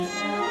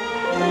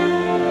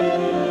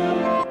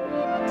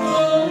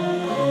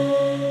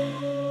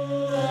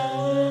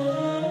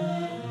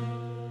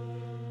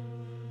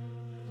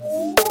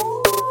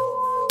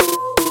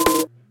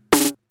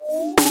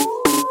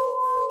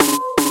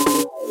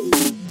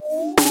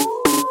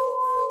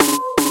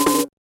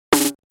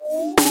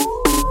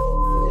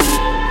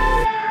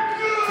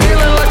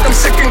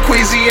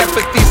greedy.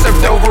 Empathy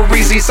served over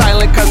easy.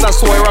 Silent cause I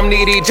swear I'm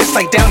needy. Just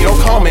like down your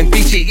calm and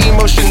beachy.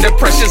 Emotion,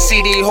 depression,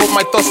 CD. Hold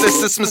my thoughts,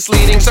 this is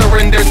misleading.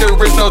 Surrender, there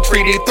is no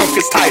treaty. Throat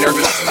gets tighter.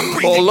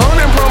 Alone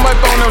and from my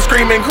phone, I'm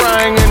screaming,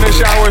 crying in the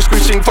shower,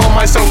 screeching for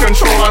my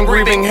self-control. I'm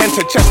grieving, hand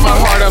to chest, my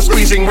heart I'm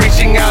squeezing,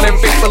 reaching out and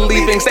faith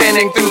believing,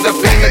 standing through the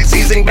pain that's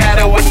seizing,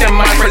 battle with them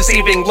I'm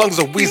perceiving, lungs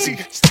are wheezy.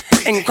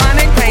 In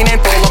chronic pain and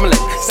full of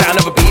lip.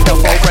 Sound of a beat, no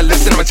over.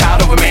 Listen, I'm a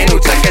child of a man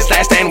who took his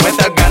last stand with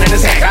a gun in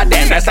his hand.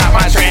 Goddamn, that's not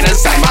my train of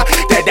summer.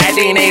 That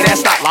DNA, that's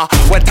not law.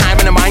 What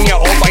time in the mind,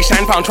 your old white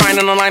shine pound, trying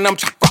to align them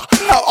chakra.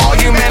 All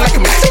you men like a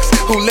mistakes,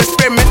 who live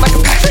spearmint like a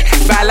Patrick.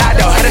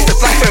 Valado, had us to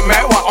flex with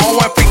merit, while on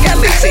one freak at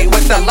least.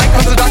 With the light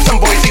comes the dark, some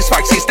boys, he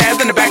sparks. He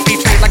stands in the back, beat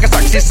like a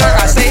shark. See, sir,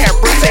 I say at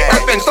Bruce,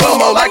 earth in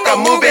slow-mo like a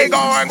movie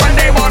going.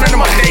 Monday morning to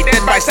Monday,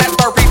 dead by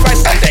Saturday, reach by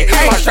Sunday.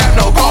 My strap,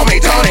 no, call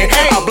me Tony.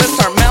 A bliss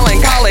turn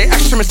melancholy,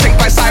 extra mistake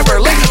by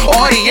Cyberlink.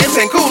 Audience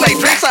and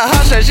Kool-Aid drinks, a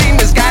hush, she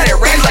misguided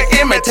rays like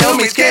Emmett Till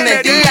meets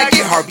Kennedy. I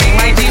get heartbeat,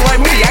 my D like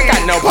me, I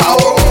got no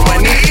power on my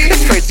knee.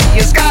 It's crazy,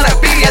 it's gotta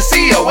be a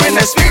CEO and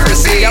a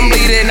conspiracy. I'm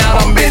bleeding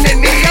out, I'm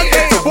bending knee.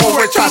 It's a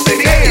war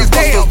atrocity. These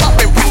busters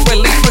popping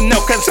properly with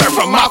no concern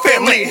for my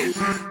family.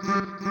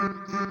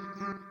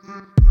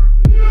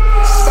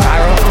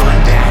 Spiral on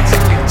down,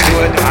 to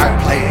a dark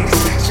place.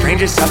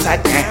 Strangers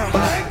upside down,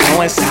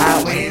 going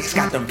sideways.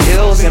 Got them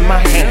pills in my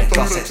hand,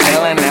 faucets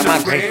failing at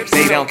my grapes.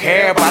 They don't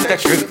care about the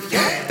truth,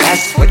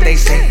 that's what they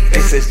say.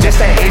 This is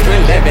just an age we're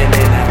living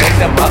in, a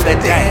victim of the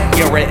day.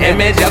 You're an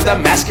image of the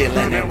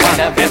masculine and one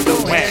of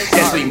influence.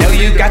 Yes, we know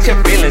you got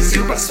your feelings,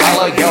 super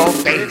swallow your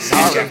face.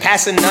 You're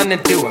passing none to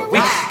do it, we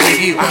give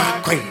you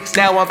our grace.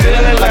 Now I'm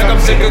feeling like I'm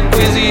sick of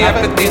queasy.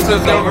 Apathy's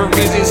over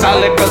easy,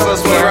 solid cause I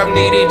swear I'm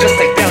needy. Just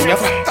take down your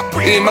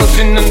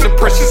emotion and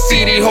depression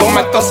CD. Hold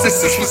my thoughts,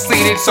 this is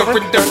misleading.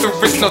 Surrender, there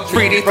is no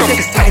treaty. Throat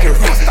is tighter.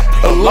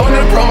 Alone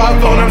and from my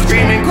phone, I'm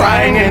screaming,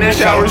 crying in the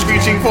shower,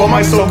 screeching for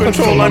my soul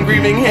control. I'm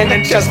grieving, hand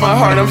and chest, my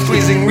heart I'm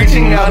squeezing,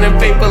 reaching out in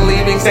faith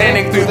believing,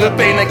 standing through the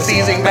pain like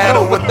seizing,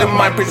 battle with the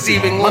mind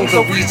perceiving, lungs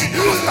are wheezy.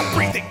 Stop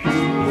breathing.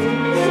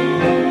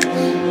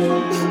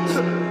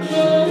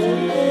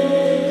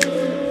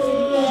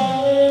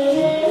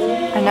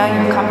 I know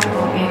you're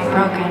comfortable being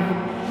broken,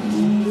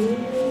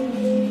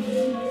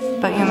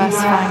 but you must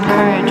find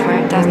courage where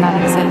it does not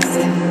exist.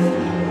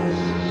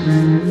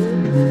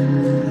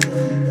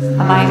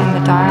 A light in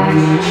the dark,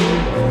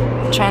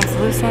 a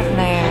translucent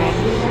layer.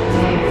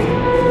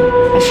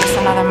 It's just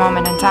another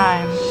moment in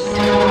time.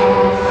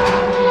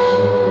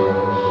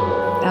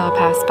 It'll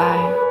pass by.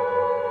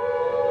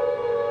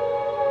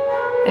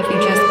 If you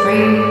just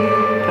breathe,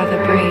 brother,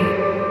 breathe.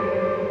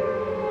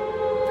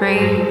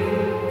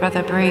 Breathe,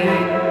 brother,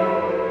 breathe.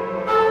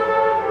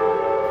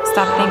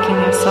 Stop thinking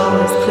your soul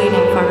is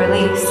pleading for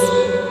release.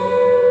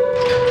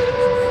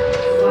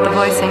 The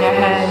voice in your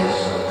head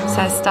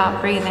says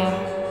stop breathing,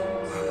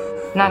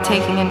 not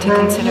taking into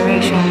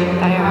consideration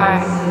that your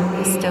heart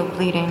is still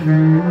bleeding.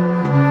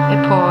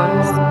 It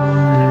pours,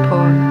 it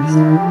pours,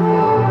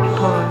 it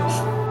pours.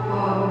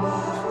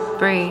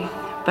 Breathe,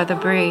 brother,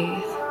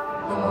 breathe.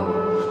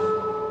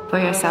 For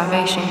your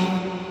salvation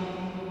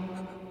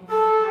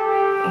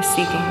is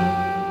seeking.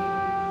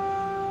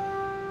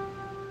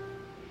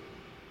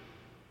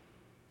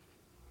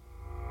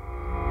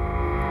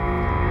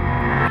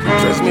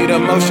 Transmute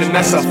emotion,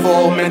 that's a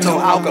full mental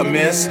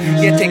alchemist.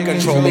 You take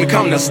control,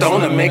 become the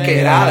stone to make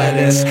it out of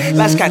this.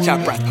 Let's catch our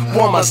breath,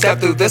 one more step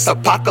through this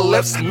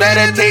apocalypse.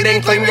 Meditate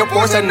and claim your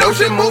force, an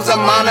ocean moves a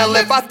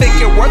monolith. I think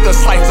you're worth a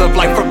slice of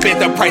life, forbid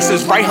the price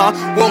is right, huh?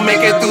 We'll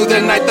make it through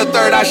the night, the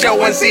third eye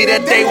show and see the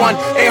day one.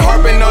 Ain't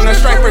harping on the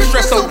strife for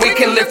stress so we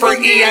can live for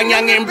Eon.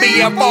 Young and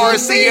be a bar,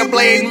 see a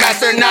blade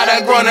master, not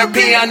a grunter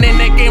peon in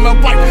the game of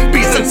life.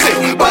 Be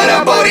sincere, but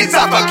a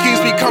bodhisattva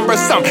cues be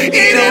cumbersome. Eat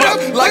it up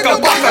like a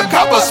block of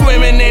copper.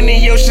 Swimming in the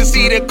ocean,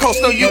 see the coast.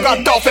 No, you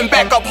got dolphin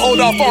back up, hold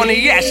off on the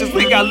ashes.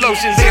 We got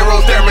lotion, zero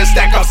thermos,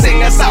 stack up,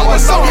 sing a sour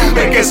song.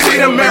 Make it sweet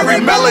and merry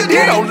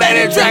melody. Don't let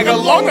it drag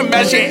along and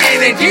match your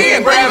energy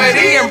and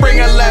gravity and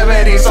bring a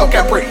levity. So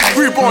Capri,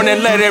 reborn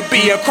and let it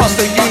be across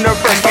the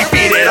universe. We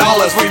feed it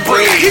all as we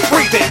breathe.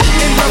 Breathe it.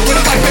 In love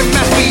with life and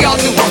math, we all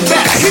do our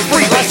best.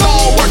 Breathe. Let's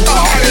all work the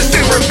hardest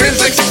in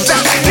intrinsic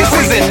success.